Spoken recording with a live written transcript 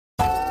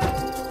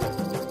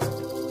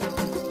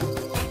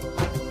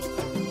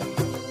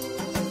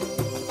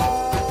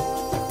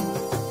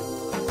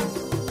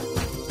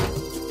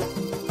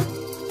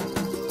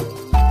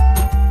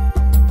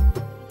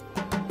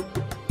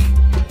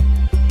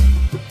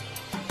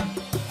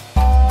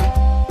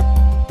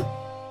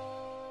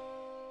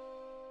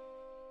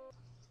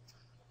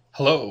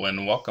Hello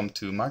and welcome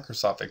to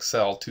Microsoft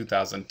Excel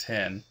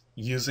 2010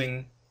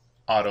 using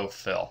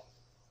autofill.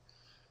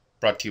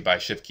 Brought to you by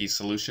Shiftkey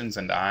Solutions,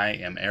 and I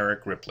am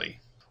Eric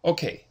Ripley.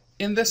 Okay,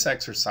 in this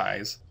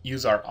exercise,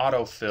 use our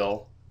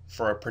autofill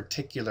for a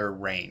particular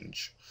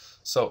range.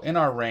 So in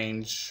our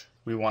range,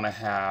 we want to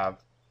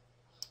have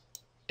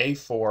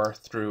A4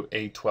 through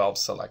A12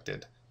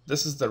 selected.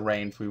 This is the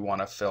range we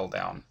want to fill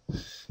down.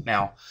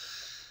 Now,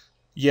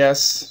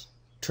 yes,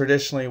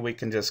 traditionally we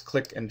can just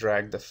click and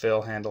drag the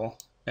fill handle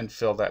and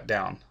fill that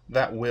down.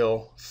 That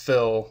will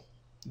fill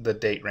the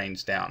date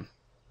range down.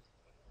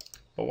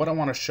 But what I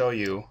want to show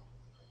you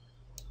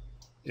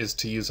is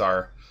to use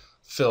our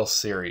fill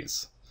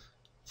series.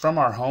 From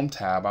our home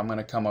tab, I'm going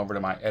to come over to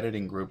my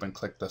editing group and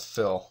click the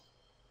fill,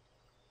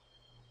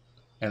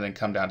 and then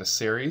come down to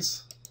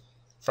series.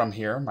 From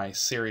here, my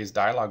series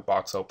dialog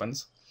box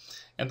opens,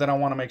 and then I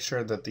want to make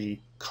sure that the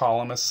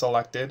column is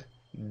selected,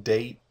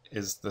 date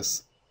is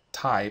this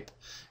type,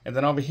 and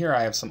then over here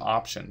I have some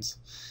options.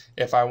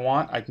 If I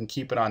want, I can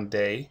keep it on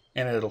day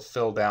and it'll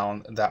fill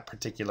down that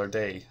particular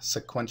day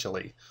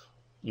sequentially.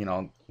 You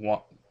know,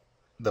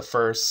 the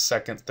first,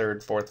 second,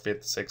 third, fourth,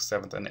 fifth, sixth,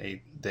 seventh, and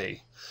eighth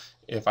day.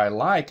 If I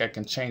like, I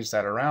can change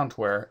that around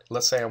where,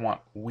 let's say I want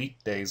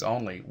weekdays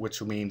only,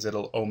 which means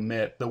it'll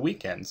omit the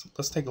weekends.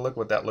 Let's take a look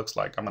what that looks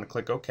like. I'm going to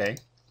click OK,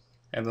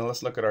 and then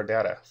let's look at our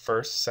data.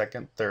 First,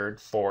 second, third,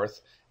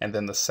 fourth, and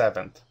then the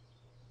 7th.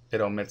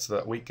 It omits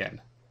the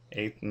weekend.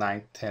 8th,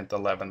 9th, 10th,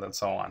 11th, and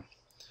so on.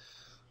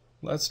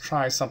 Let's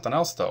try something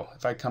else though.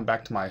 If I come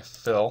back to my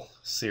fill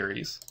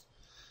series,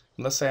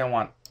 let's say I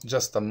want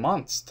just the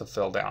months to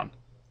fill down.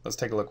 Let's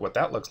take a look what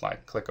that looks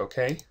like. Click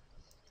OK,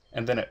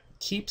 and then it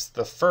keeps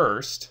the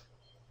first,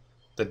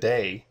 the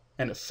day,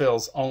 and it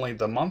fills only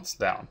the months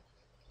down.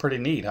 Pretty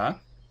neat, huh?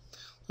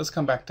 Let's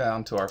come back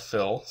down to our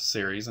fill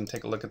series and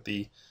take a look at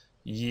the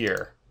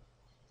year.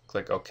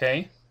 Click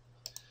OK,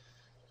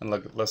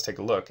 and let's take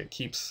a look. It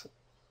keeps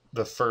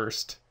the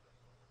 1st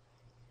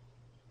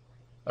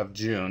of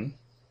June,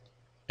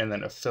 and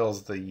then it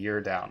fills the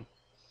year down.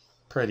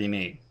 Pretty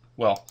neat.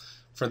 Well,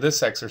 for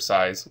this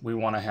exercise, we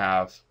want to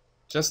have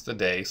just the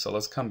day, so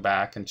let's come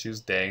back and choose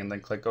day and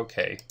then click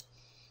OK.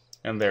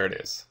 And there it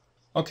is.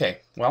 Okay,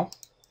 well,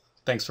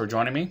 thanks for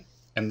joining me,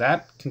 and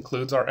that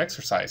concludes our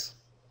exercise.